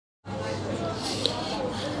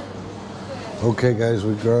Okay guys,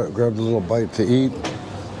 we grabbed a little bite to eat.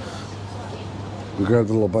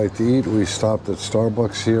 We stopped at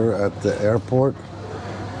Starbucks here at the airport.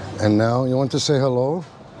 And now, you want to say hello?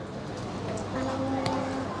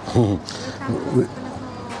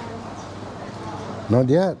 Not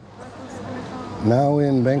yet. Now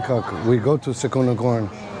in Bangkok, we go to Sakon Nakhon.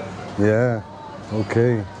 Yeah,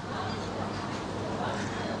 okay.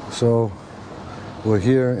 So, we're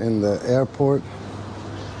here in the airport.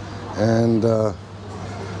 And we're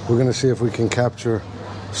going to see if we can capture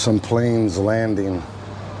some planes landing.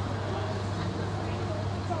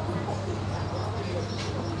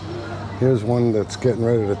 Here's one that's getting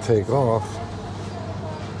ready to take off.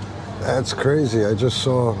 That's crazy. I just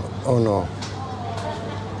saw, oh no,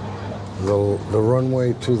 the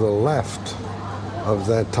runway to the left of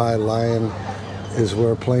that Thai Lion is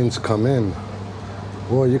where planes come in.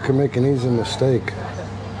 Boy, you can make an easy mistake.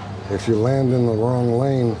 If you land in the wrong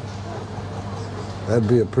lane, that'd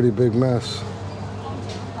be a pretty big mess.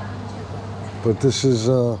 But this is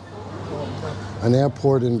an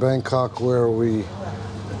airport in Bangkok where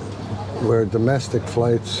domestic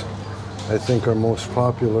flights, I think, are most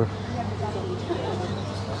popular.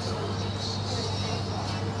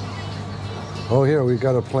 Oh, here we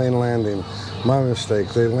got a plane landing. My mistake.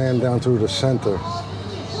 They land down through the center.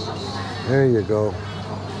 There you go.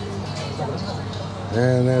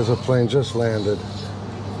 And there's a plane just landed.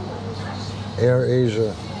 Air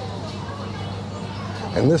Asia.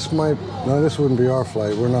 And this wouldn't be our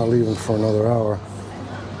flight. We're not leaving for another hour.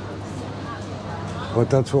 But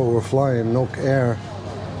that's what we're flying, Mueang Air.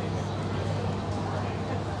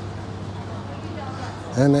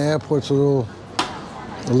 And the airport's a little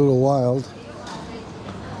wild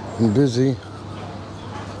and busy.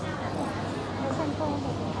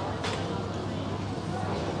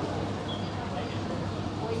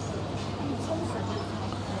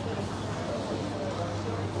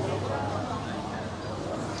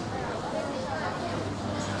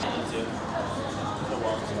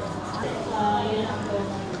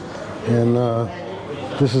 And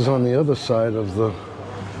this is on the other side of the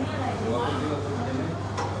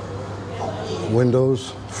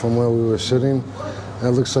windows from where we were sitting.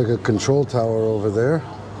 That looks like a control tower over there.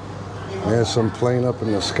 There's some plane up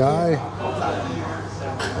in the sky.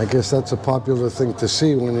 I guess that's a popular thing to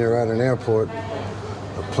see when you're at an airport.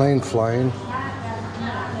 A plane flying.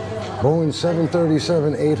 Boeing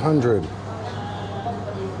 737-800.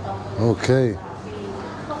 Okay.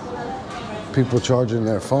 People charging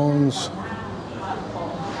their phones.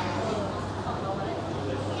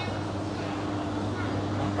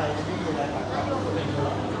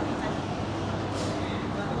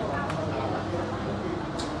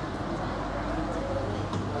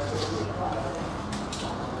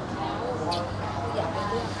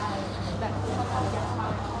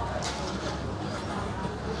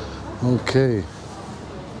 Okay.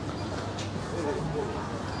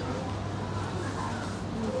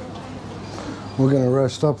 We're going to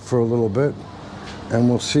rest up for a little bit, and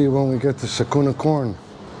we'll see when we get to Sakon Nakhon.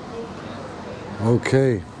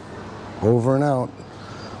 Okay, over and out.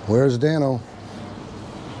 Where's Dano?